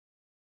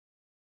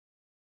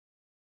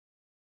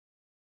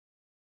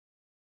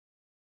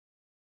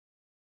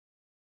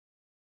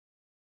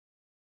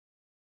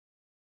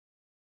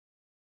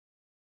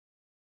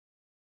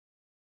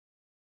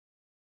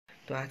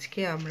তো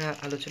আজকে আমরা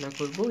আলোচনা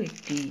করব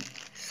একটি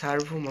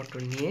সার্ভো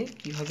মোটর নিয়ে,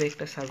 কিভাবে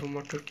একটা সার্ভো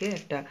মোটরকে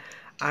একটা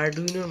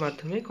আরডুইনোর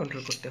মাধ্যমে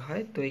কন্ট্রোল করতে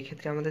হয়। তো এই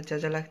ক্ষেত্রে আমাদের যা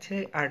যা লাগছে,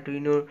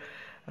 আরডুইনোর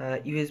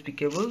ইউএসবি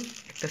কেবল,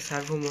 একটা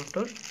সার্ভো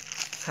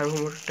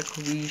মোটরটা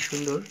খুবই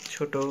সুন্দর,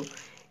 ছোট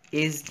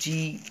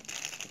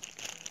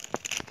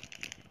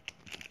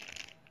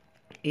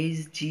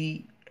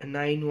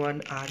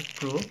SG91R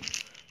Pro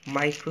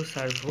মাইক্রো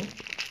সার্ভো,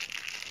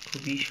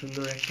 খুবই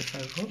সুন্দর একটা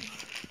সার্ভো।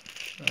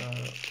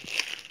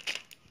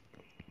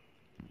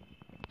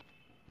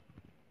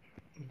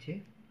 যে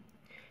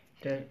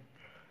এটার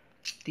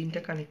তিনটা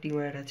কানেক্টিং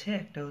ওয়্যার আছে,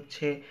 একটা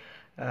হচ্ছে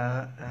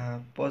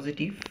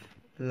পজিটিভ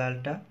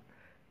লালটা,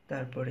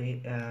 তারপরে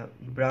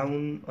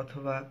ব্রাউন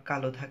অথবা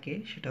কালো থাকে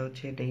সেটা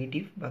হচ্ছে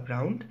নেগেটিভ বা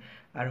গ্রাউন্ড,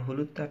 আর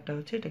হলুদ তারটা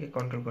হচ্ছে এটাকে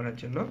কন্ট্রোল করার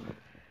জন্য।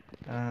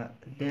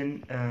 দেন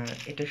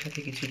এটার সাথে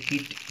কিছু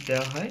কিট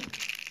দেওয়া হয়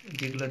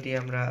যেগুলো দিয়ে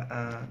আমরা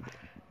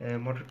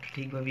মোটরটা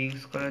ঠিকভাবে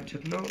ইউজ করার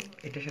জন্য,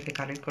 এটার সাথে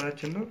কানেক্ট করার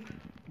জন্য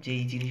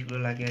যেই জিনিসগুলো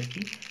লাগে আর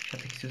কি,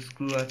 সাথে কিছু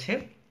স্ক্রু আছে,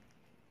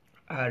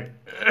 আর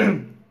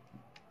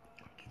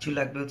কিছু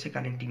লাগবে হচ্ছে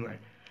কানেক্টিং ওয়্যার।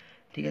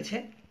 ঠিক আছে,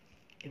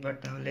 এবার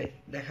তাহলে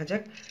দেখা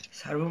যাক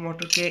সার্ভো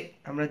মোটরকে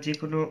আমরা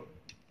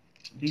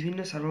বিভিন্ন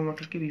সার্ভো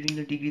মোটরকে বিভিন্ন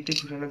ডিগ্রিতে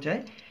ঘোরানো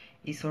যায়।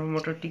 এই সার্ভো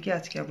মোটরটিকে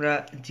আজকে আমরা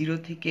 0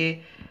 থেকে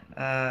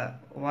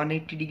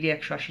 180 ডিগ্রি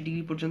 180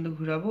 ডিগ্রি পর্যন্ত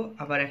ঘোরাবো,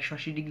 আবার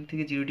 180 ডিগ্রি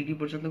থেকে 0 ডিগ্রি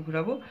পর্যন্ত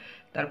ঘোরাবো।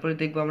 তারপরে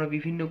দেখবো আমরা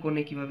বিভিন্ন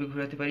কোণে কিভাবে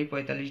ঘোরাতে পারি,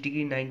 45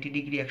 ডিগ্রি, 90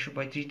 ডিগ্রি,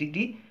 135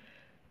 ডিগ্রি।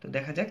 তো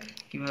দেখা যাক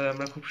কিভাবে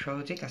আমরা খুব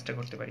সহজে কাজটা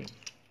করতে পারি।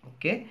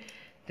 ওকে,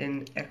 দেন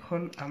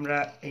এখন আমরা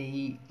এই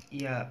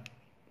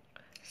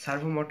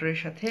সার্ভো মোটরের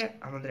সাথে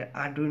আমাদের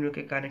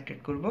আরডুইনোকে কানেক্টেড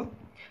করব।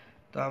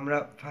 তো আমরা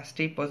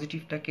ফার্স্টেই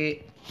পজিটিভটাকে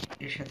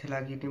এর সাথে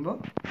লাগিয়ে নেব।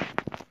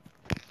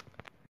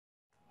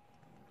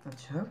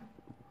 আচ্ছা,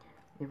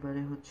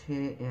 এবারে হচ্ছে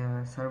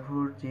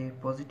সার্ভোর যে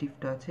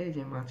পজিটিভটা আছে,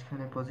 যে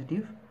মাঝখানে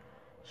পজিটিভ,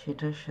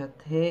 সেটার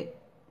সাথে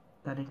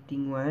কানেক্টিং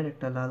ওয়্যার,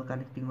 একটা লাল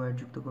কানেক্টিং ওয়্যার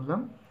যুক্ত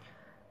করলাম।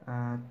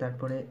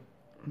 তারপরে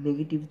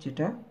নেগেটিভ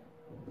যেটা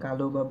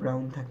কালো বা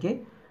ব্রাউন থাকে,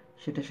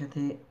 সেটার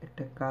সাথে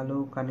একটা কালো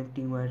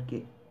কানেক্টিং ওয়্যারকে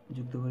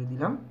যুক্ত করে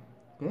দিলাম।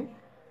 ওকে,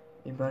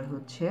 এবার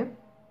হচ্ছে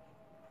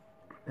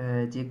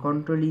যে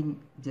কন্ট্রোলিং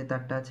যে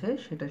তারটা আছে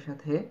সেটার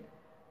সাথে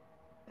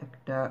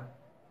একটা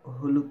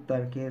হলুদ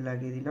তারকে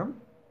লাগিয়ে দিলাম।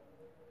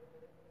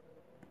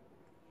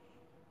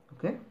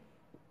 ওকে,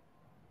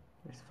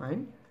 ইটস ফাইন।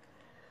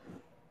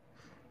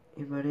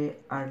 এবারে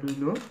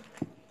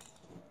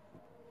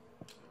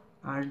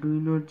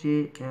আরডুইনোর যে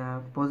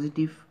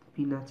পজিটিভ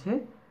পিন আছে,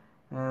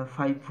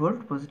 5 volt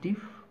positive,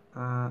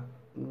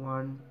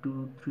 1 2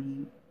 3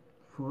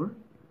 4,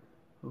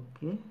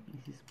 okay,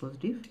 this is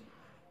positive.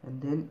 And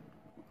then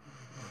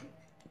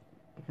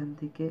এখান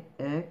থেকে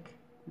 1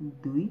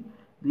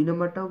 2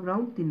 নম্বরটাও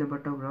গ্রাউন্ড, 3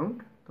 নম্বরটাও গ্রাউন্ড।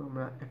 তো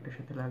আমরা একটার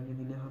সাথে লাগিয়ে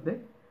দিলে হবে,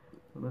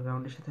 আমরা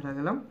গ্রাউন্ডের সাথে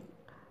লাগালাম।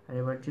 আর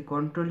এবার যে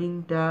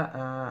কন্ট্রোলিংটা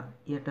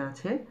ইয়েটা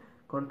আছে,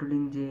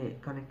 কন্ট্রোলিং যে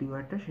কানেক্টিং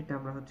ওয়্যারটা, সেটা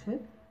আমরা হচ্ছে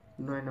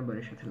 9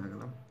 নম্বরের সাথে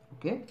লাগালাম।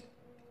 ওকে,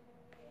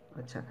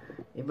 আচ্ছা,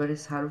 এবারে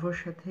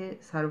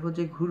সার্ভো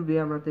যে ঘুরবে,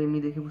 আমরা তো এমনি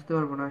দেখে বুঝতে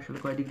পারবো না আসলে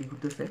কয় ডিগ্রি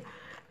ঘুরতেছে।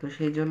 তো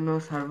সেই জন্য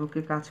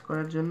সার্ভোকে কাজ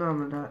করার জন্য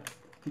আমরা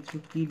কিছু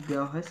কিট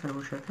দেওয়া হয়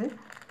সার্ভোর সাথে।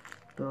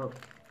 তো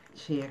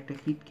সেই একটা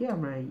কিটকে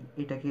আমরা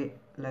এটাকে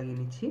লাগিয়ে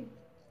নিচ্ছি।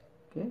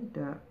 ওকে,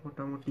 এটা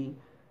মোটামুটি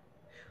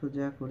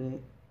সোজা করে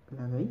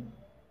লাগাই।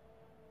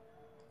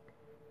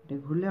 এটা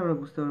ঘুরলে আমরা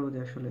বুঝতে পারবো যে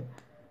আসলে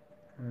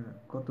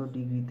কত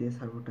ডিগ্রিতে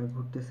সার্ভোটা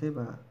ঘুরতেছে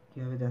বা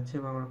কীভাবে যাচ্ছে,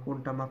 বা আমরা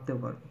কোনটা মাপতেও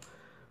পারবো।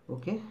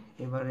 ওকে,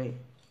 এবারে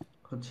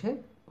হচ্ছে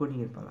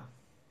কোডিংয়ের পালা।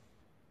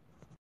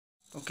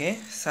 ওকে,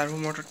 সার্ভো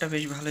মোটরটা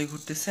বেশ ভালোই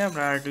ঘুরতেছে।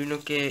 আমরা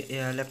আরডুইনোকে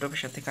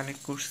ল্যাপটপের সাথে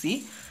কানেক্ট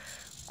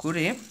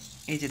করে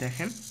এই যে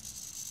দেখেন,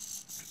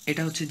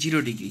 এটা হচ্ছে 0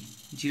 ডিগ্রি,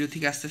 0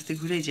 থেকে আস্তে আস্তে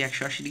ঘুরে এই যে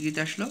 180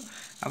 ডিগ্রিতে আসলো,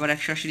 আবার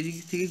 180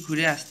 ডিগ্রি থেকে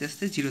ঘুরে আস্তে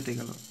আস্তে 0তে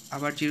গেল,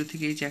 আবার 0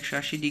 থেকে এই যে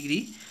 180 ডিগ্রি,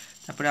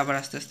 তারপরে আবার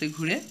আস্তে আস্তে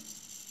ঘুরে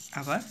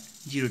আবার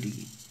 0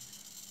 ডিগ্রি,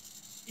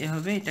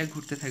 এভাবে এটা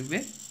ঘুরতে থাকবে।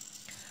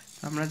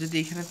 আমরা যদি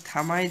এখানে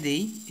থামাই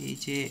দেই, এই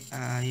যে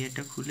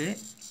এটা খুলে,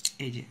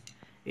 এই যে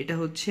এটা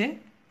হচ্ছে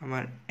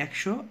আমার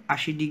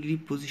 180 ডিগ্রি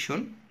পজিশন,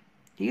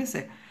 ঠিক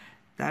আছে।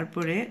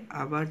 তারপরে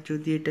আবার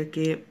যদি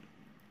এটাকে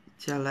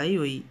চালাই,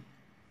 ওই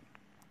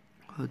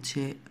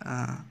হচ্ছে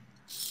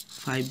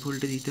 5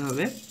 ভোল্টে দিতে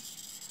হবে।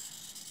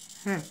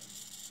 হ্যাঁ,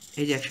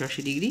 এই যে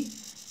 180 ডিগ্রি,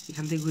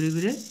 এখান থেকে ঘুরে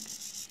ঘুরে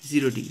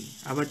 0 ডিগ্রি,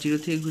 আবার 0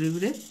 থেকে ঘুরে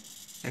ঘুরে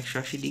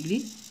 180 ডিগ্রি,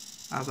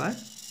 আবার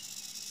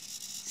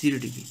 0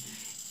 ডিগ্রি।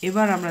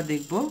 এবার আমরা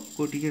দেখব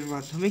কোডিংয়ের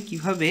মাধ্যমে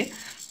কিভাবে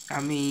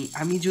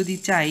আমি যদি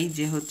চাই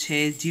যে হচ্ছে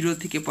 0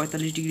 থেকে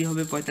 45 ডিগ্রি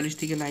হবে, 45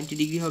 থেকে 90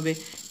 ডিগ্রি হবে,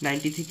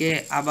 90 থেকে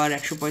আবার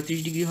 135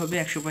 ডিগ্রি হবে,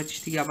 135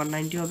 থেকে আবার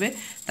 90 হবে,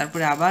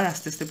 তারপরে আবার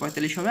আস্তে আস্তে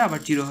 45 হবে, আবার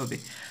 0 হবে।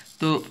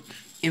 তো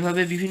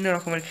এভাবে বিভিন্ন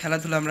রকমের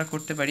খেলাধুলা আমরা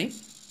করতে পারি।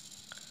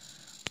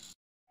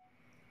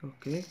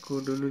 ওকে,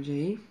 কোড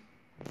অনুযায়ী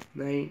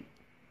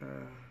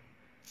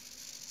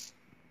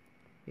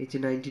এই যে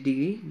 90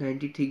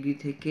 ডিগ্রি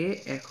থেকে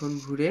এখন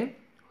ঘুরে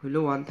হলো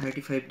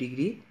 135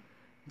 ডিগ্রি,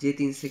 যে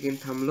 3 সেকেন্ড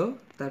থামলো,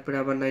 তারপরে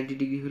আবার 90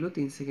 ডিগ্রি হলো,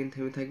 3 সেকেন্ড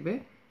থেমে থাকবে,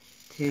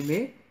 থেমে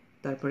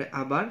তারপরে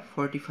আবার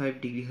 45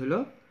 ডিগ্রি হলো,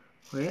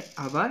 হয়ে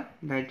আবার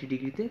 90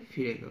 ডিগ্রিতে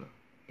ফিরে গেল।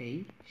 এই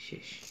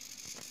শেষ।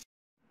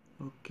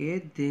 ওকে,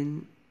 দেন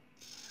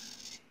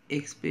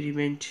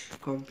এক্সপেরিমেন্ট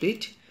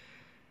কমপ্লিট।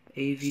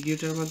 এই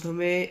ভিডিওটার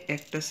মাধ্যমে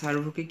একটা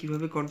সার্ভোকে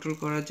কিভাবে কন্ট্রোল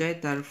করা যায়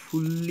তার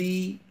ফুললি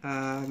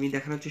আমি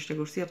দেখানোর চেষ্টা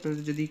করছি।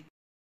 আপনাদের যদি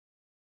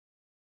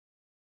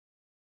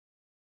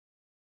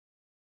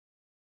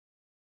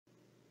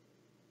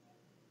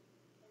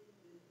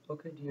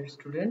Okay, dear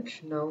student,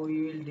 now we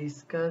will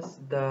discuss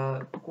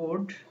the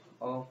code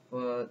of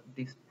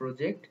this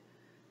project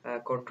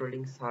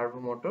controlling servo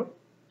motor.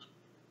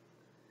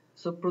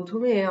 So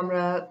প্রথমে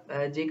আমরা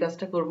যে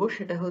কাজটা করব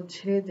সেটা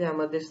হচ্ছে যে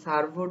আমাদের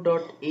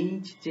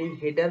servo.h যে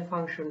হেডার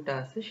ফাংশনটা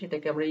আছে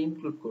সেটাকে আমরা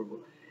ইনক্লুড করব,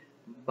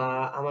 বা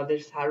আমাদের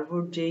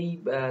সার্ভোর যেই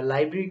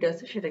লাইব্রেরিটা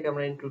আছে সেটাকে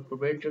আমরা ইনক্লুড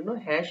করব। এর জন্য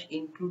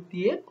 #include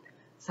দিয়ে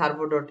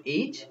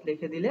servo.h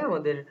লিখে দিলে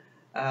আমাদের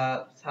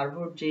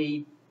সার্ভোর যেই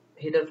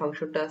হেডার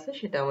ফাংশনটা আছে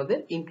সেটা আমাদের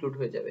ইনক্লুড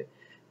হয়ে যাবে।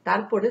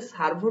 তারপরে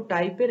সার্ভো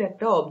টাইপের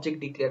একটা অবজেক্ট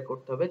ডিক্লেয়ার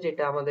করতে হবে,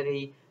 যেটা আমাদের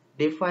এই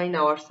define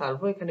our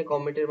servo এখানে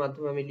কমেন্টের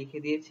মাধ্যমে আমি লিখে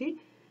দিয়েছি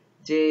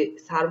যে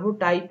সার্ভো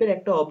টাইপের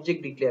একটা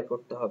অবজেক্ট ডিক্লেয়ার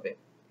করতে হবে।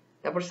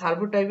 তারপর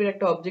সার্ভো টাইপের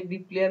একটা অবজেক্ট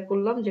ডিক্লেয়ার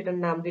করলাম, যেটার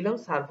নাম দিলাম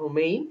সার্ভো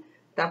মেইন।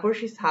 তারপর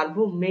সেই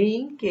সার্ভো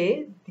মেইন কে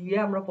দিয়ে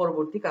আমরা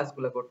পরবর্তী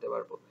কাজগুলো করতে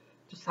পারবো।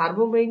 তো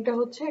সার্ভো মেইনটা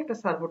হচ্ছে একটা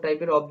সার্ভো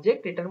টাইপের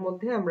অবজেক্ট। এটার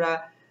মধ্যে আমরা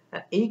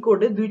এই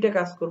কোডে দুইটা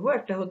কাজ করব,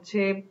 একটা হচ্ছে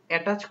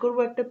অ্যাটাচ করব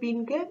একটা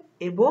পিনকে,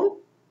 এবং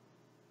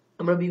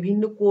আমরা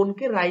বিভিন্ন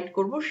কোণকে রাইট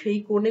করব, সেই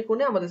কোণে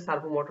কোণে আমাদের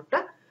সার্ভো মোটরটা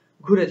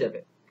ঘুরে যাবে।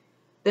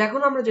 তো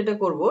এখন আমরা যেটা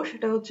করব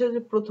সেটা হচ্ছে যে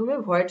প্রথমে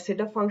ভয়েড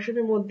সেটআপ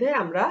ফাংশনের মধ্যে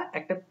আমরা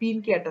একটা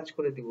পিনকে অ্যাটাচ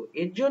করে দিব।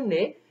 এর জন্য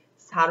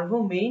সার্ভো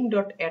মেইন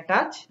ডট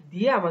অ্যাটাচ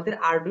দিয়ে আমাদের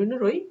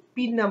আরডুইনোর ওই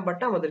পিন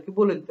নাম্বারটা আমাদেরকে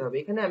বলে দিতে হবে।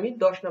 এখানে আমি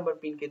 10 নাম্বার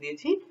পিনকে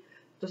দিয়েছি।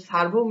 তো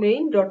সার্ভো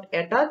মেইন ডট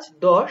অ্যাটাচ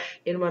 10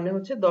 এর মানে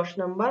হচ্ছে 10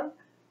 নাম্বার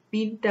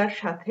পিনটার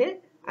সাথে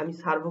আমি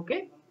সার্ভোকে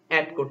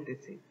অ্যাড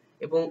করতেছি,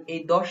 এবং এই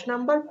 10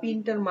 নাম্বার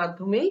পিনটার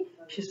মাধ্যমেই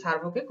সে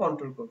সার্ভোকে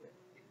কন্ট্রোল করবে।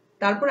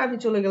 তারপর আমি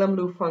চলে গেলাম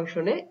লুপ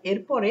ফাংশনে।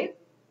 এরপরে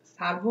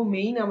সার্ভো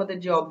মেইন আমাদের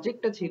যে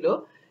অবজেক্টটা ছিল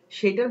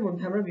সেটার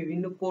মধ্যে আমরা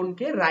বিভিন্ন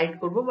কোণকে রাইট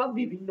করব, বা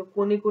বিভিন্ন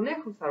কোণে কোণে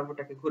এখন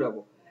সার্ভোটাকে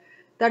ঘোরাবো।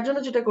 তার জন্য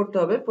যেটা করতে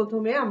হবে,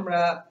 প্রথমে আমরা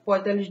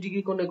 45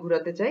 ডিগ্রি কোণে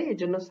ঘোরাতে চাই। এর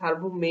জন্য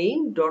সার্ভো মেইন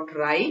ডট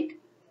রাইট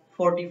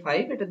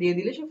 45 এটা দিয়ে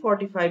দিলে সে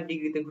 45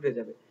 ডিগ্রিতে ঘুরে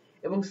যাবে।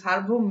 এবং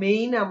সার্ভো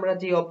মেইন আমরা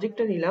যে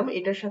অবজেক্টটা নিলাম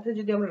এটার সাথে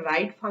যদি আমরা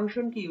রাইট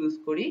ফাংশনকে ইউজ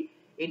করি,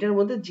 এটার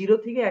মধ্যে 0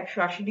 থেকে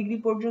 180 ডিগ্রি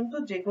পর্যন্ত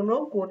যে কোনো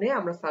কোণে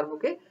আমরা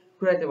সার্ভোকে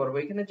ঘোরাতে পারবো।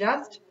 এখানে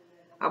জাস্ট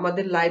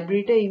আমাদের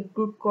লাইব্রেরিটা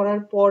ইনক্লুড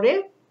করার পরে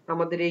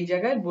আমাদের এই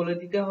জায়গায় বলে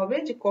দিতে হবে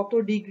যে কত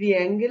ডিগ্রি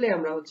অ্যাঙ্গেলে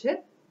আমরা হচ্ছে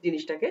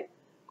জিনিসটাকে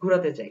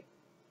ঘোরাতে চাই।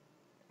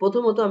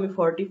 প্রথমত আমি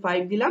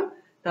 45 দিলাম,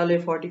 তাহলে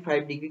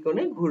 45 ডিগ্রি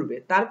কোণে ঘুরবে।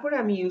 তারপরে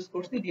আমি ইউজ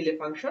করছি ডিলে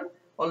ফাংশন।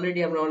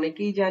 অলরেডি আমরা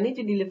অনেকেই জানি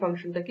যে ডিলে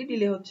ফাংশনটা কি।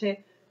 ডিলে হচ্ছে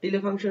ডিলে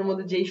ফাংশনের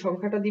মধ্যে যেই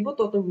সংখ্যাটা দিব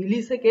তত মিলি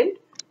সেকেন্ড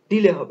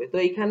ডিলে হবে। তো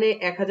এখানে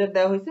 1000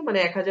 দেওয়া হয়েছে, মানে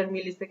 1000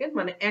 মিলি সেকেন্ড,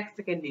 মানে 1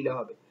 সেকেন্ড ডিলে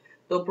হবে।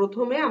 তো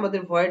প্রথমে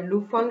আমাদের ভয়েড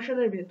লুপ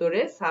ফাংশনের ভিতরে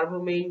সার্ভো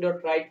মেইন ডট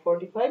রাইট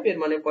 45 এর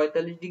মানে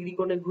 45 ডিগ্রি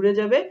কোণে ঘুরে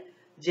যাবে,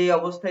 যে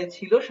অবস্থায়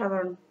ছিল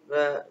সাধারণ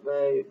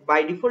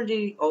বাই ডিফল্ট যে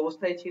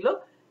অবস্থায় ছিল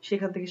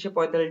সেখান থেকে সে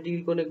 45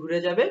 ডিগ্রি কোণে ঘুরে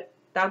যাবে।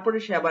 তারপরে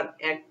সে আবার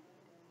 1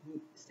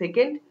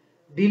 সেকেন্ড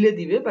ডিলে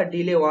দিবে, বা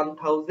ডিলে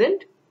 1000,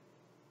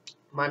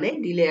 মানে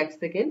ডিলে 1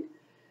 সেকেন্ড।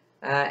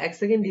 1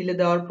 সেকেন্ড ডিলে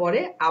দেওয়ার পরে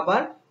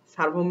আবার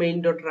সার্ভো মেইন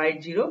ডট রাইট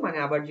 0, মানে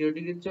আবার 0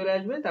 ডিগ্রি চলে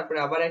আসবে। তারপরে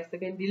আবার 1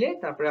 সেকেন্ড ডিলে,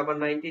 তারপরে আবার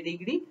 90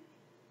 ডিগ্রি।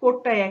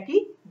 কোডটা একই,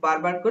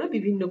 বারবার করে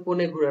বিভিন্ন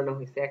কোণে ঘোরানো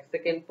হয়েছে 1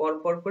 সেকেন্ড পর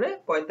পর করে।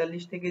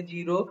 45 থেকে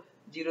 0,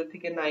 0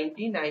 থেকে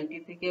 90, 90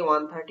 থেকে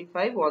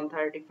 135,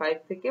 135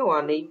 থেকে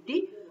 180,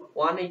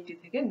 180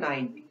 থেকে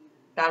 90।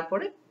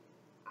 তারপরে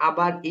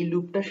আবার এই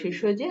লুপটা শেষ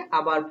হয়ে যায়,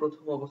 আবার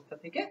প্রথম অবস্থা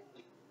থেকে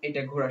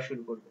এটা ঘোরা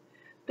শুরু করবে।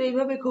 তো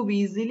এইভাবে খুব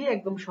ইজিলি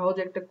একদম সহজ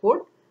একটা কোড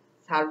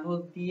সার্ভো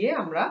দিয়ে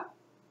আমরা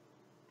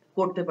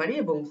করতে পারি,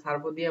 এবং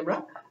সার্ভো দিয়ে আমরা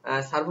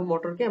সার্ভো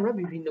মোটরকে আমরা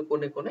বিভিন্ন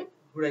কোণে কোণে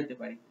ঘোরাইতে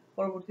পারি।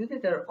 পরবর্তীতে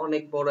এটার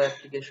অনেক বড়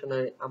অ্যাপ্লিকেশনে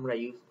আমরা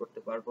ইউজ করতে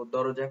পারবো।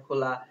 দরজা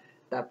খোলা,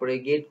 তারপরে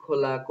গেট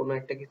খোলা, কোনো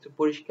একটা কিছু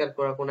পরিষ্কার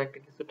করা, কোনো একটা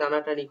কিছু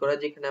টানাটানি করা,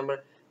 যেখানে আমরা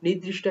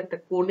নির্দিষ্ট একটা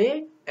কোণে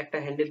একটা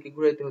হ্যান্ডেলকে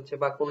ঘোরাইতে হচ্ছে,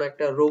 বা কোনো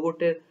একটা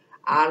রোবটের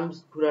আর্মস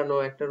ঘোরানো,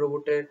 একটা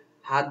রোবটের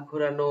হাত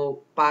ঘোরানো,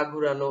 পা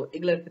ঘোরানো,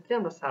 এগুলোর ক্ষেত্রে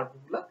আমরা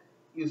সার্ভোগুলা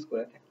ইউজ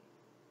করে থাকি।